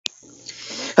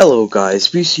Hello guys,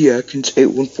 BCA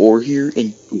 814 here,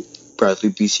 and Bradley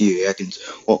BCA Atkins.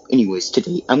 Well, anyways,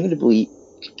 today I'm going to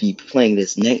be playing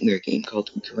this nightmare game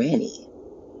called Granny.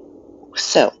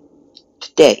 So,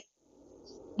 today,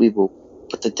 we will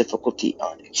put the difficulty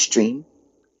on extreme.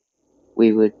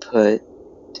 We would put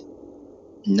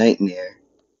nightmare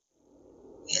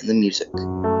and the music. We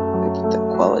put the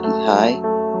quality high.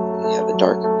 We have it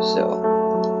dark. So,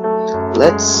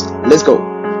 let's go.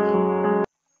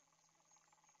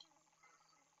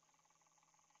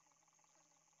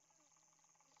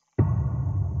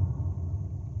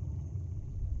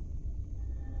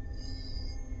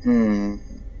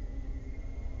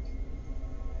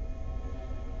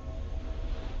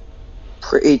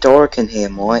 Pretty dark in here,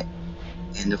 mate.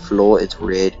 And the floor is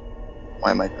red.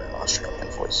 Why am I doing Australian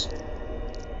voice?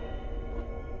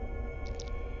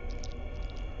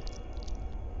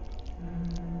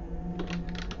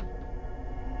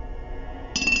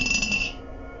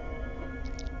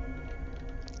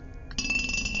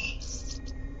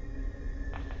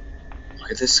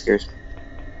 Okay, this scares me.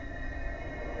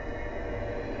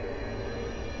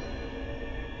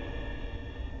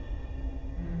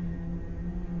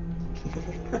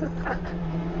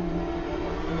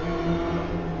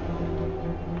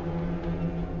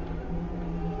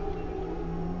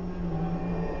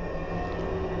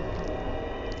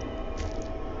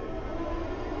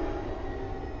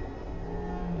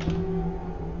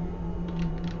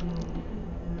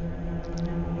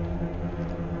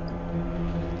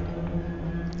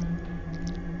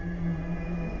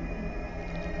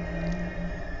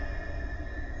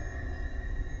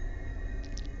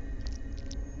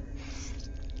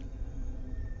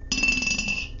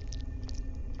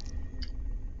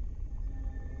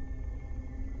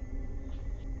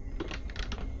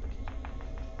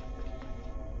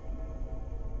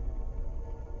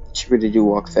 She really do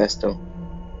walk fast though.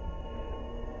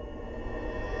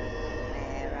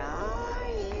 Where are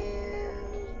you?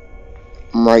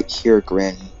 I'm right here,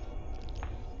 Granny.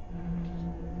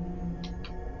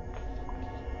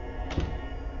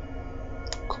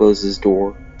 Close this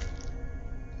door.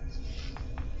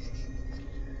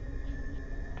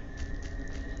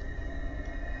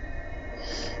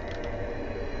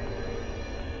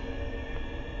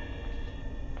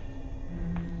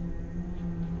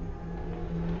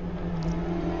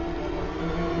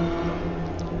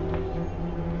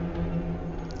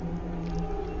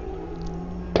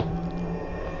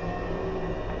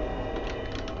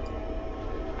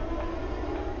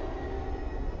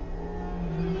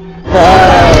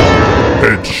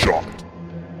 Headshot.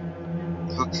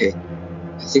 Okay,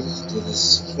 I think we can do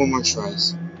this. 4 more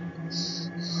tries.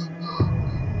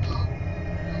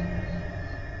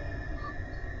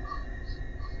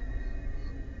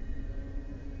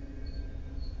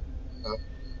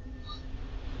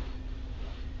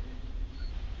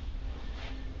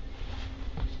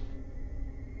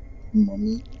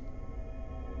 Mommy.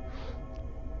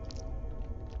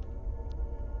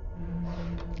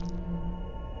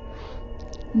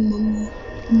 Mommy.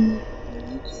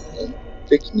 Okay.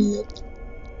 Pick me up.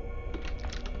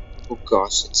 Oh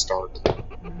gosh, it's dark.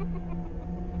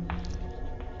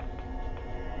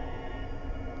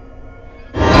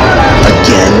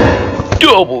 Again?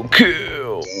 Double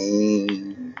kill.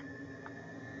 Dang.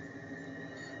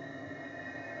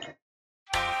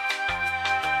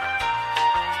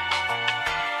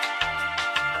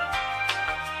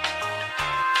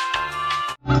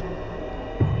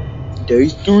 Day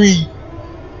 3.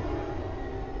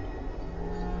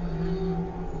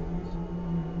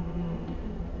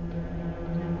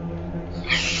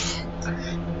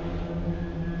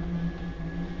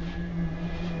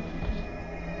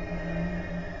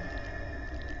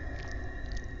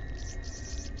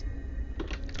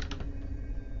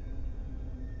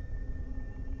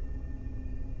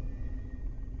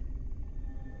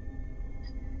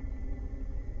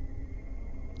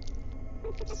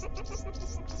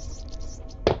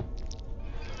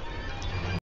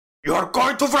 You're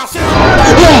going to Brazil.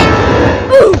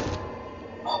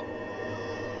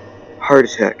 Heart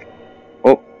attack.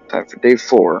 Oh, time for day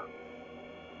 4.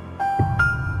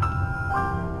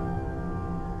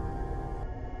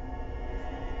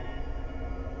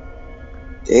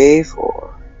 Day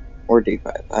 4. Or day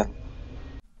 5. I don't know.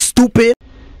 Stupid.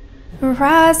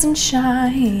 Rise and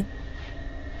shine.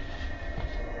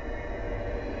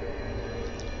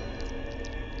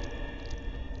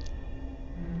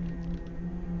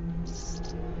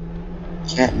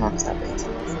 Can't not stop dancing.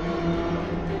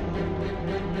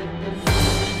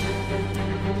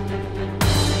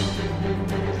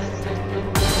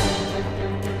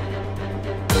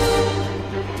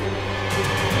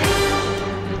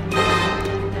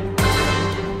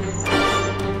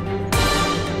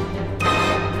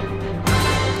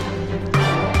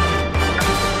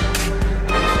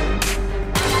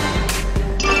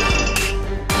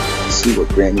 what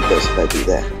Granny does if I do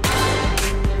that.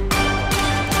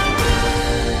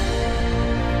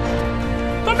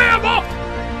 The mammal!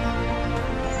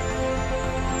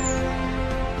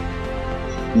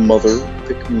 Mother,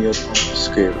 pick me up, I'm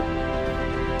scared.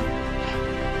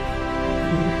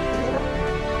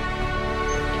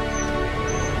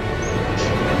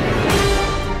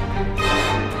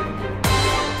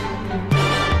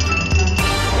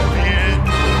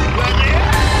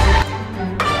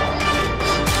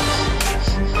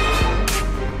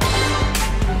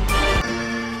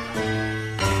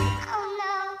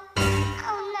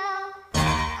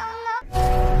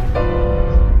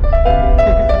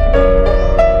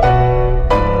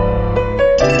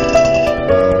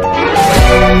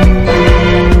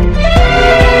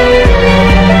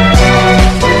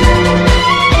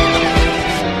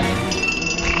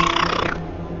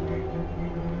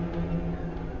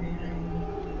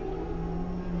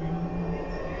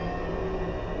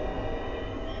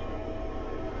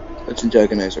 Let's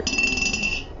antagonize her.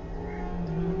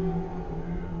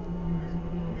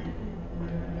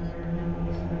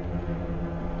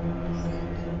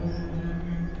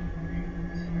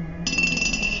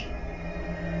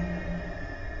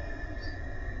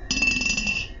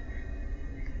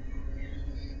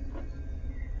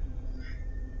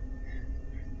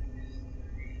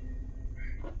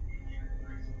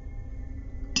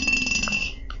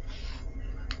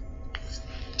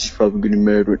 She's probably getting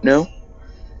mad right now.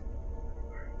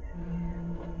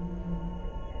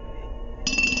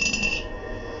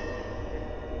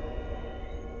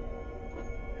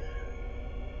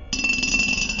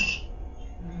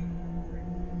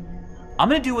 I'm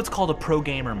gonna do what's called a pro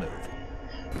gamer move.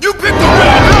 You picked the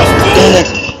wrong house, fool! Dang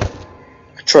it!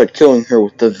 I tried killing her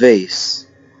with the vase.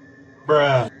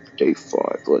 Bruh. Day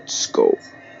 5, let's go.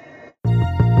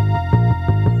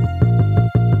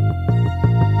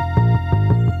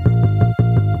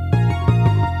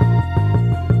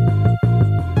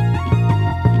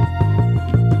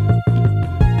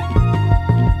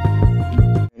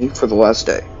 For the last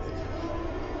day.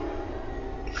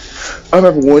 I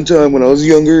remember one time when I was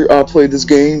younger, I played this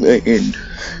game and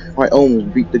I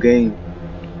almost beat the game.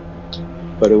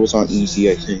 But it was on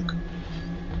easy, I think.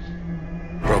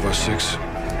 Bravo 6.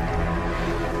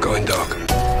 Going dark.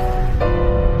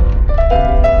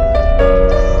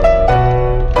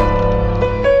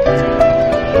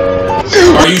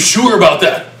 Are you sure about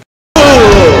that?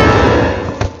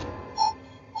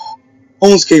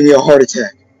 Almost gave me a heart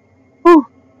attack.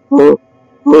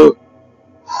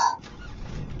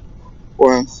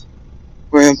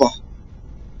 Where am I?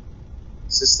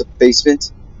 Is this the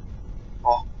basement?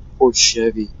 Oh, poor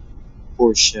Chevy.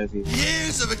 Poor Chevy.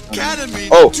 Years of academy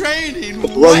training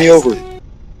Run me over.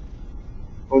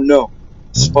 Oh no.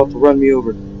 It's about to run me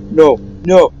over. No,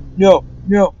 no, no,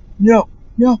 no, no,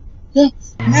 no, no,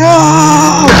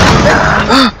 no!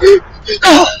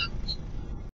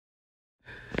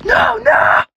 No,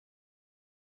 no!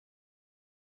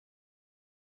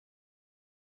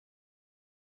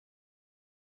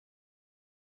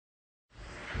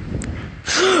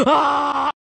 Ah!